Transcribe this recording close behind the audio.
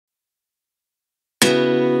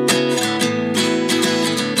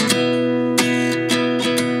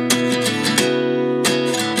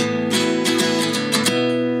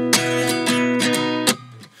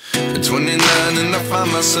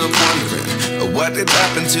what did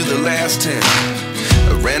happen to the last 10?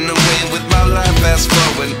 I ran away with my life, fast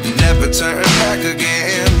forward, never turn back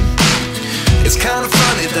again. It's kind of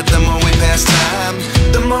funny that the more we pass time,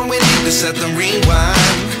 the more we need to set them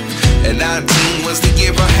rewind. And 19 was the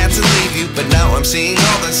year I had to leave you, but now I'm seeing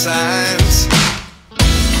all the signs.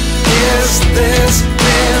 Is this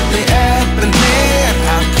really happening?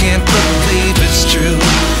 I can't believe it's true.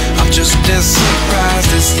 I'm just as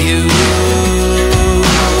surprised as you.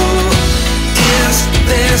 Is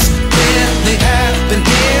this really happening?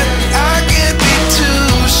 I can't be too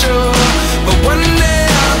sure, but one day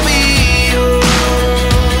I'll be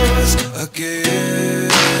yours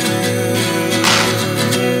again.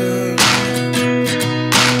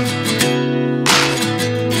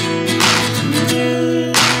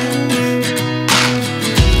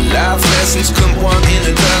 Life lessons come one in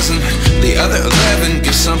a dozen, the other 11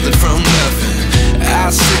 give something from nothing. I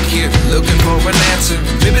sit here looking for an answer.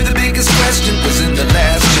 Maybe the biggest question was in the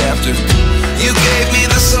last chapter. You gave me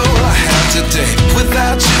the soul I have today.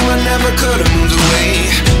 Without you I never could have moved away.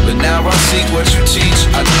 But now I see what you teach.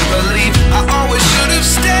 I do believe I always should have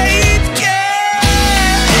stayed.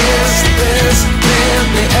 Yeah. Is this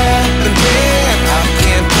really happening? I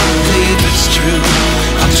can't believe it's true.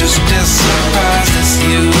 I'm just as surprised as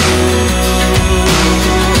you.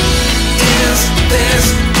 Is this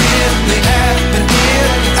really happening?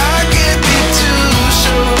 I can't be too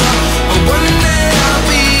sure, but one day I'll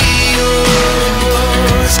be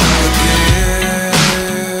yours again.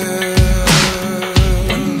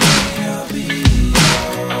 One day I'll be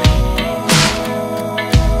yours.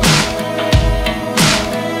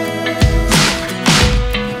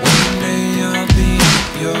 One day I'll be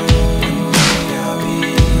yours.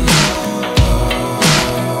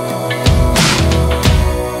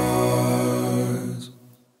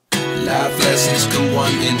 Life lessons come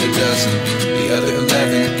one in a dozen, the other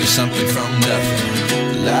 11 give something from nothing.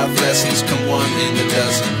 Life lessons come one in a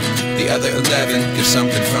dozen, the other 11 give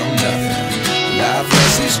something from nothing. Life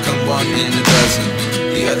lessons come one in a dozen,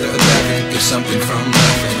 the other 11 give something from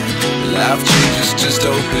nothing. Life changes just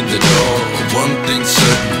open the door. One thing's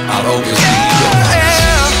certain, I'll always be yours.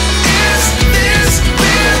 Is this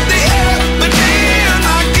really happening?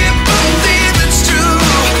 I can't believe it's true.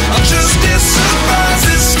 I'm just as surprised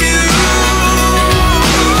as you.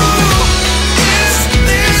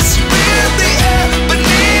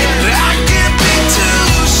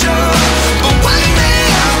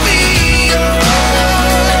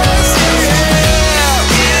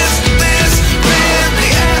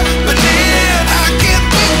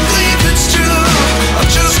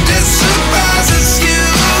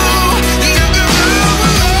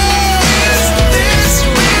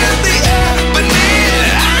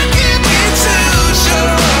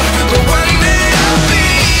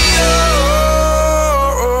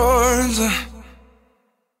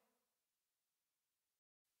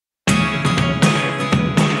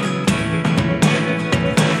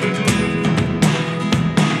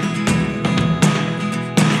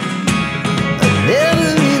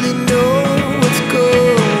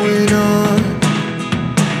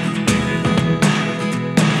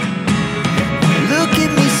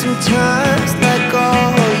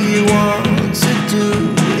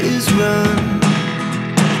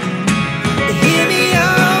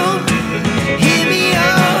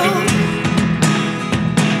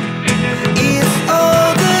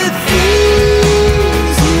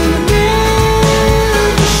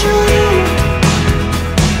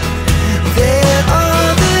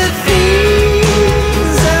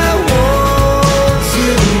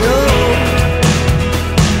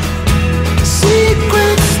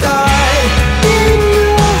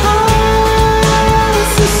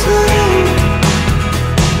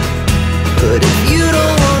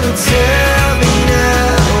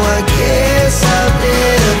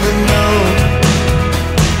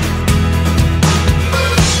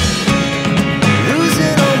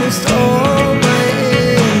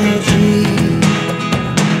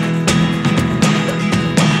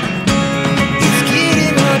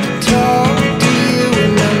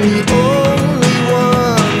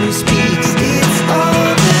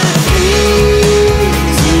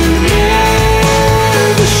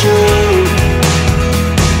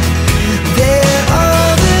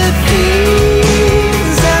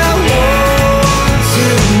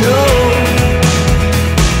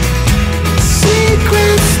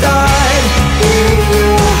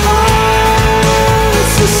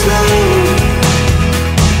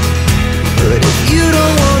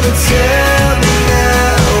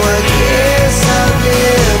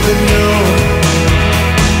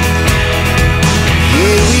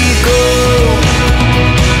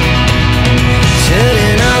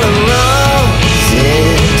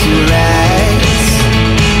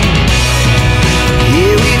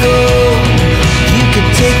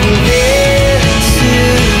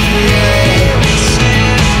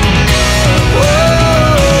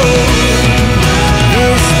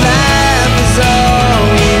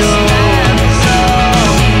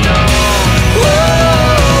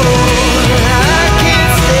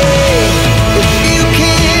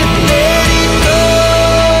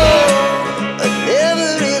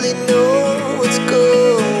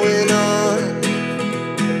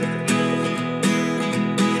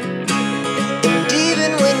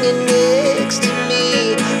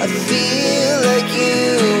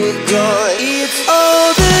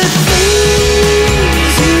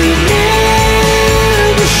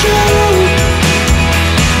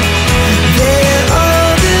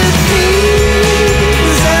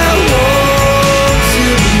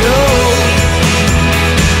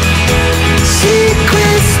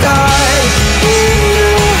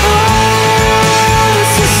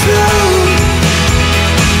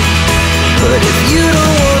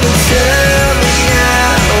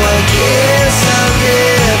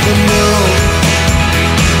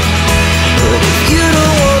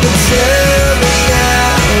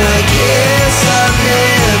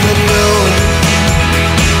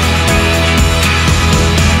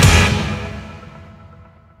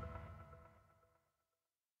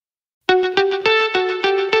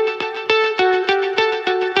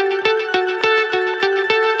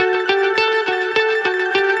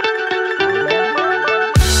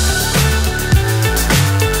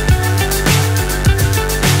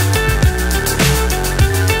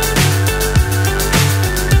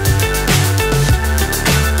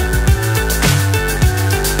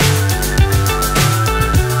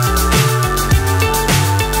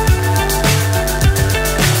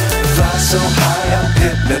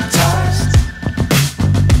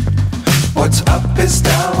 What's up is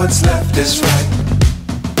down, what's left is right.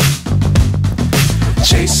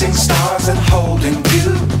 Chasing stars and holding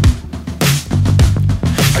you.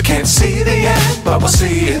 I can't see the end, but we'll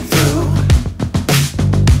see it through.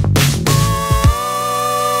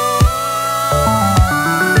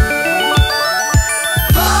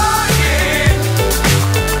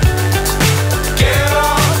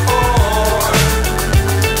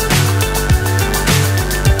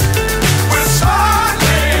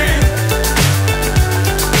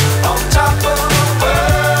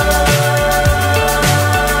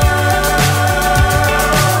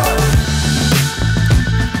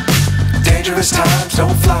 Times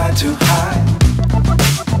don't fly too high.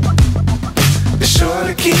 Be sure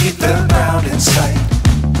to keep the ground in sight.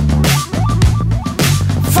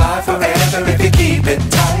 Fly forever if you keep it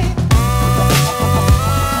tight.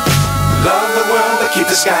 Love the world but keep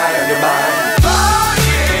the sky on your mind. Fly.